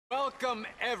Welcome,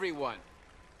 everyone.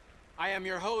 I am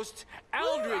your host,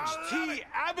 Aldridge T.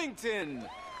 Abington.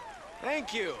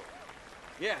 Thank you.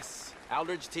 Yes,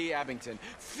 Aldridge T. Abington.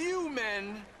 Few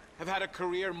men have had a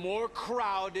career more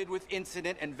crowded with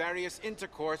incident and various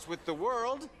intercourse with the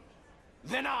world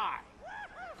than I.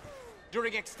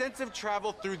 During extensive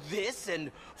travel through this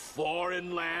and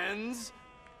foreign lands,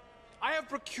 I have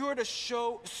procured a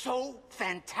show so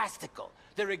fantastical,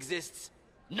 there exists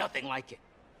nothing like it.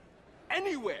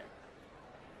 Anywhere.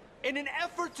 In an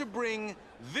effort to bring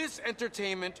this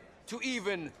entertainment to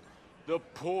even the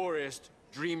poorest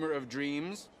dreamer of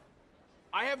dreams,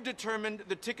 I have determined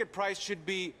the ticket price should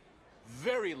be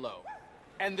very low,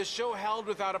 and the show held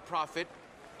without a profit.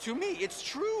 To me, it's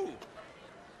true.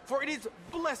 For it is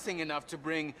blessing enough to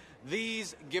bring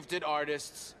these gifted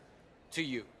artists to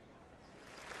you.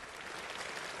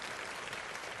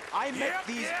 I met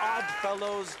these odd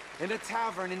fellows in a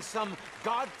tavern in some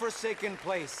godforsaken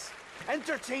place.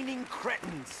 Entertaining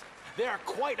cretins. They are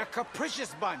quite a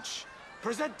capricious bunch.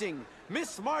 Presenting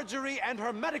Miss Marjorie and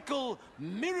her medical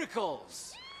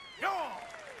miracles. Yo!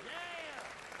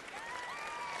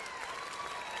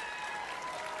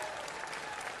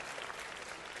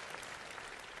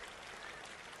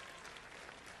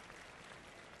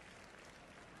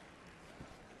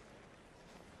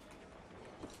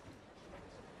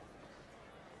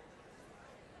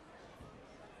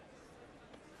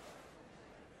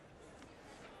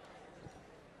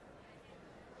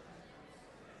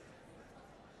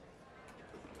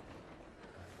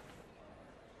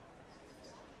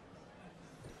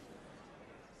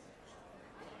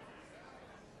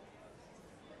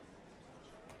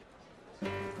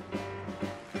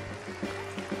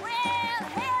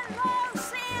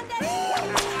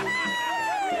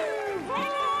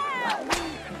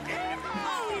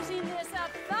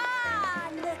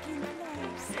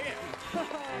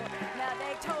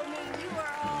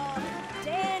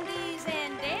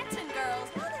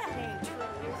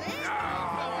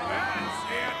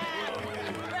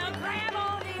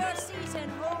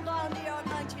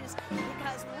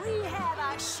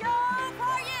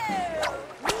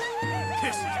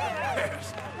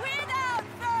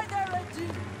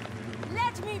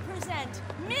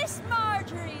 Miss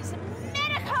Marjorie's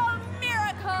medical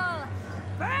miracle,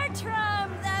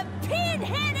 Bertram the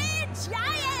Pin-Headed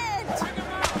Giant!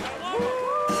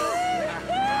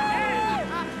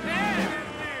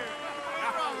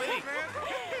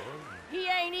 He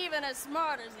ain't even as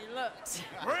smart as he looks.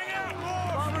 Bring out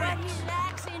more But what he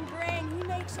lacks in brain, he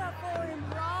makes up for in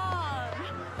brawn.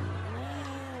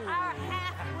 Our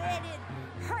half-witted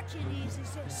Hercules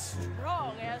is as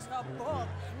strong as a bull.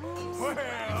 Well,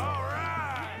 all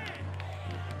right.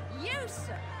 You,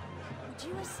 sir, would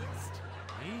you assist?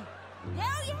 Me?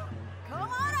 Hell yeah! Come on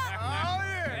up! Oh,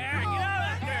 yeah! Yeah, get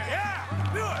over there!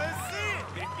 Yeah! Do it! Let's see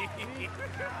it!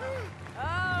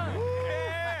 Oh!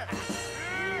 Yeah!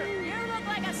 You look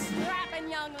like a strapping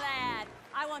young lad.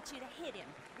 I want you to hit him.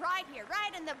 Right here,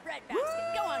 right in the breadbasket.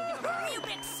 Go on, give him a real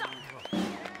big suck. I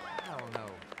don't know.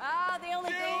 Ah, the only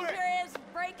danger is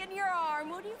breaking your arm.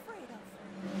 What are you afraid of?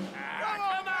 Come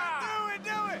on! Do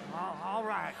it! All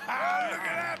right. Oh, look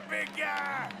at that big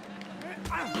guy! Damn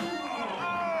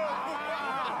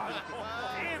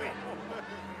it!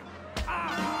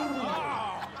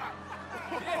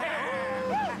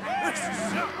 This is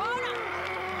something! Hold on!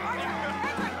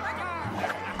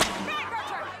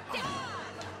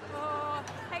 Oh,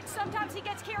 hey, sometimes he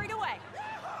gets carried away.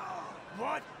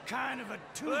 What kind of a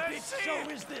two-bit show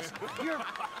is this? Your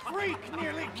freak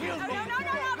nearly killed me. No,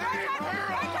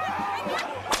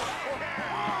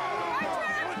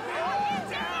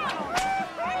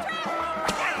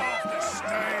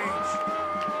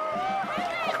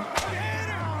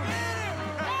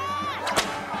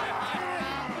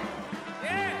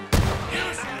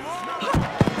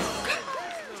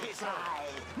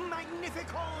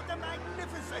 Magnifico the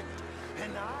Magnificent,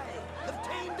 and I have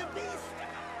tamed a beast.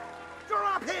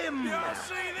 Drop him! Y'all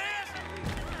see this?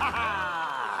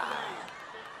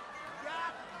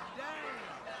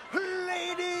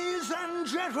 Ladies and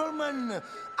gentlemen,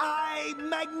 I,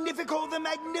 Magnifico the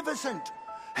Magnificent,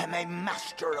 am a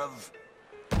master of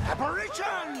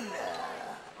apparition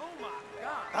Oh my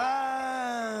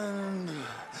God!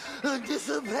 and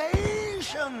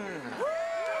dissipation,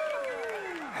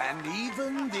 and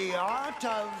even the art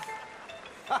of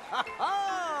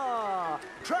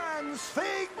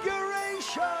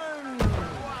transfiguration.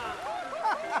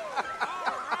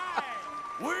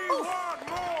 We want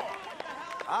more!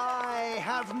 I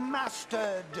have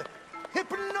mastered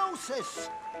hypnosis,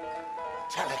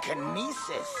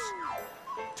 telekinesis,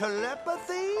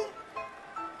 telepathy,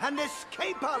 and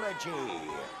escapology.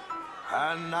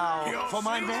 And now, for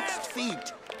my next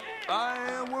feat,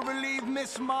 I will relieve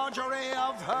Miss Marjorie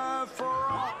of her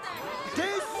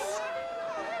disrobio.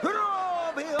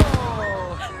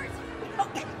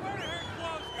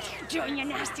 Doing, you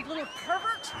nasty little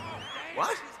pervert?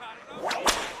 What?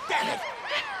 Damn it!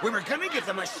 We were gonna give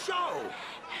them a show.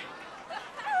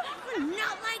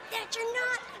 Not like that, you're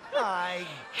not. I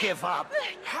give up.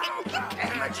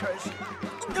 Amateurs.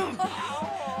 Go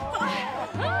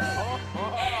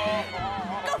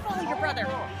follow your brother.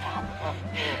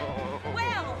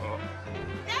 Well,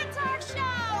 that's our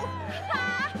show.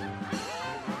 Huh?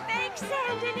 Thanks,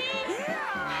 Denis.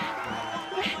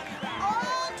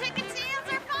 All ticket sales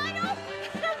are final.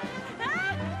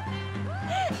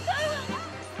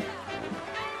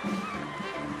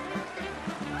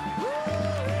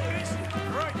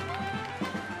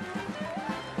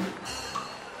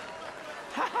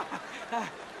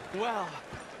 Well,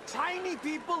 tiny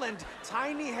people and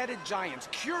tiny-headed giants,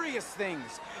 curious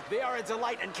things. They are a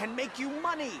delight and can make you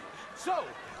money. So,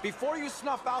 before you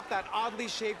snuff out that oddly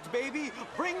shaped baby,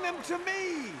 bring them to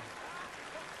me.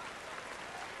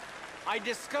 I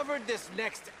discovered this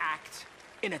next act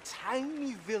in a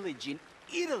tiny village in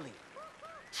Italy.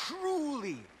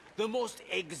 Truly the most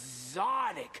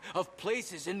exotic of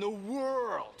places in the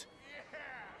world.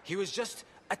 He was just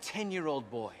a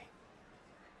 10-year-old boy.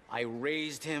 I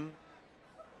raised him.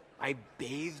 I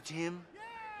bathed him.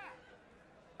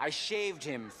 I shaved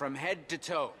him from head to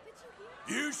toe.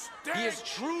 You stink! He is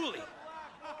truly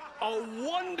a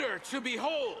wonder to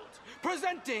behold.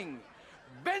 Presenting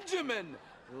Benjamin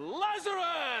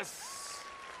Lazarus!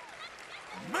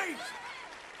 Amazing!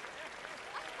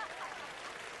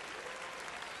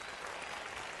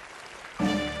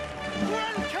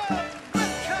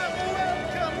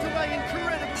 Welcome to my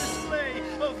incredible display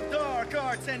of dark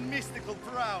arts and mystical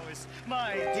prowess,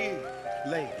 my dear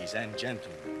ladies and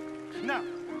gentlemen. Now,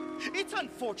 it's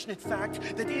unfortunate fact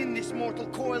that in this mortal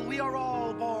coil we are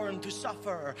all born to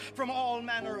suffer from all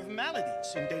manner of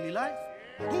maladies in daily life.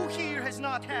 Who here has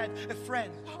not had a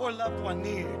friend or loved one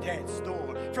near death's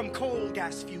door from coal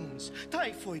gas fumes,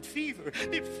 typhoid fever,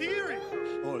 diphtheria,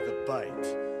 or the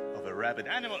bite of a rabid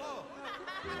animal?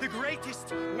 The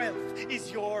greatest wealth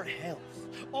is your health.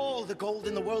 All the gold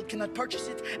in the world cannot purchase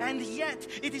it, and yet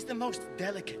it is the most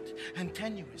delicate and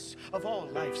tenuous of all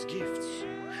life's gifts.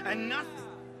 And nothing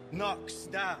knocks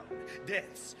down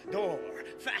death's door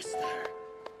faster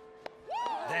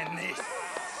than this.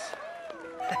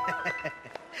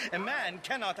 A man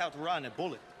cannot outrun a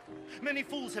bullet. Many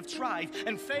fools have tried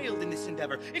and failed in this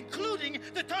endeavor, including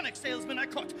the tonic salesman I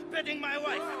caught bedding my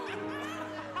wife.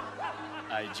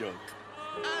 I joke.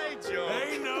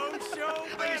 Ain't no show,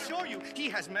 I assure you, he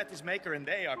has met his maker and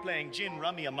they are playing gin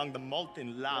rummy among the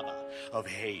molten lava of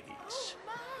Hades.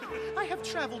 I have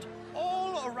traveled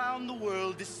all around the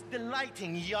world,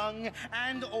 delighting young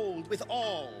and old with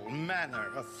all manner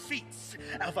of feats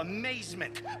of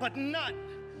amazement, but none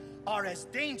are as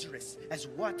dangerous as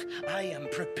what I am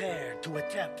prepared to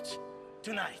attempt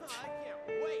tonight.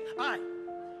 I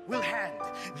will hand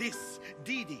this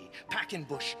DD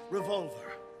Packenbush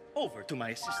revolver over to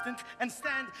my assistant and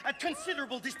stand at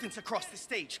considerable distance across the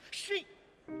stage. She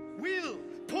will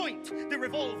point the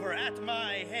revolver at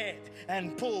my head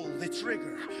and pull the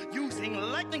trigger using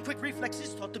lightning-quick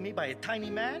reflexes taught to me by a tiny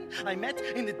man I met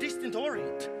in the distant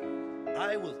Orient.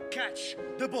 I will catch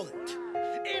the bullet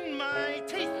in my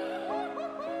teeth.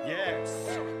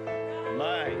 Yes,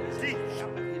 my teeth.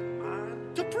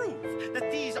 To prove that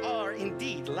these are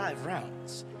indeed live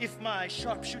rounds, if my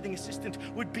sharpshooting assistant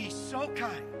would be so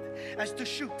kind as to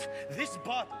shoot this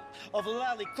bottle of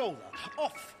Lalicola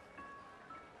off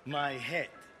my head.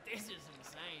 This is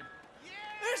insane.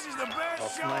 This is the best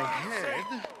Off show my I've seen.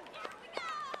 head.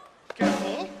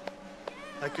 Careful.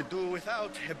 I could do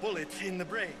without a bullet in the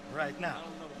brain right now.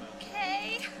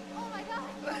 Okay. Oh my God.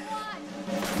 What?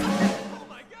 Oh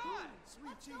my God!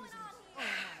 Sweet Jesus.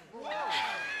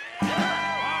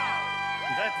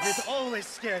 That always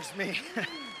scares me.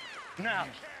 Now,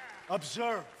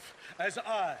 observe as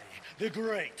I, the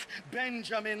great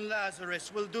Benjamin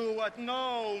Lazarus, will do what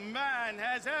no man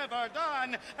has ever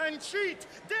done and cheat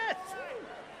death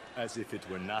as if it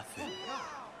were nothing.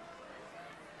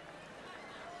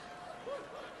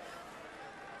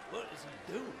 What is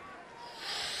he doing?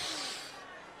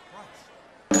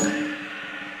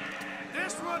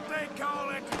 This what they call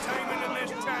entertainment in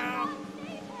this town?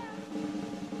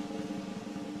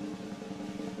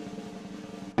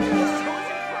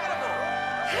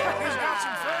 He's got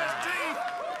some first teeth.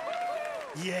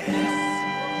 Yes,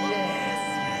 yes,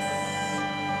 yes.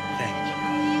 Thank you.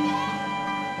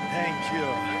 Thank you.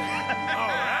 All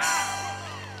right.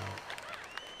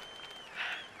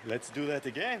 Let's do that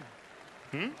again.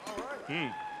 Oh, I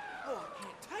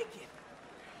can't take it.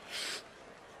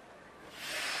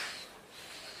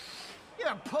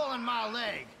 You're pulling my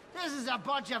leg. This is a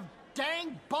bunch of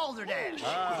dang balderdash.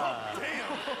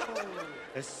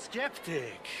 A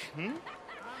skeptic,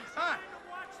 Ah,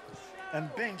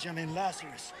 and Benjamin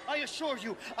Lazarus, I assure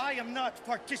you, I am not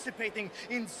participating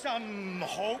in some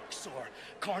hoax or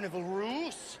carnival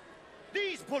ruse.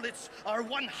 These bullets are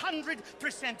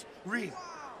 100% real.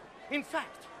 In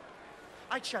fact,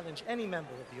 I challenge any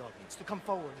member of the audience to come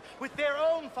forward with their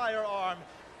own firearm,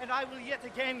 and I will yet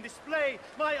again display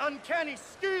my uncanny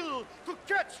skill to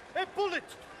catch a bullet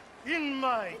in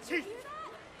my teeth.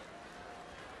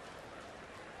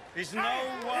 Is no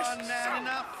one man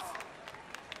enough?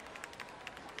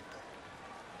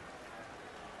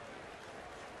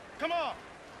 Come on,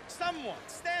 someone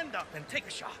stand up and take a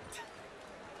shot.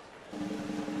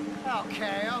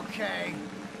 Okay.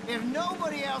 If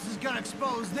nobody else is gonna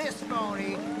expose this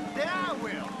phony, then I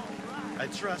will. I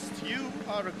trust you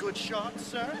are a good shot,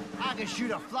 sir. I can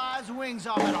shoot a fly's wings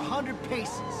off at 100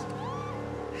 paces.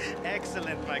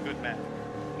 Excellent, my good man.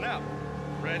 Now,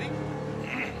 ready?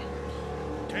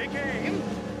 Take aim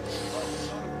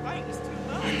Right, it's too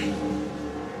much.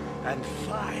 and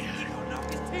fire. He'll knock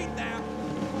his teeth out.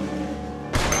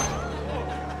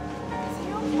 Is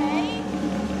he okay?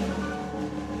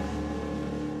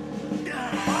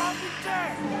 I'll be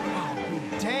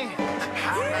damned. Damn.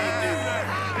 How did he do that?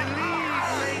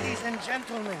 Believe, ladies and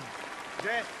gentlemen,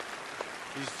 death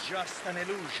is just an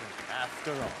illusion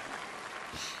after all.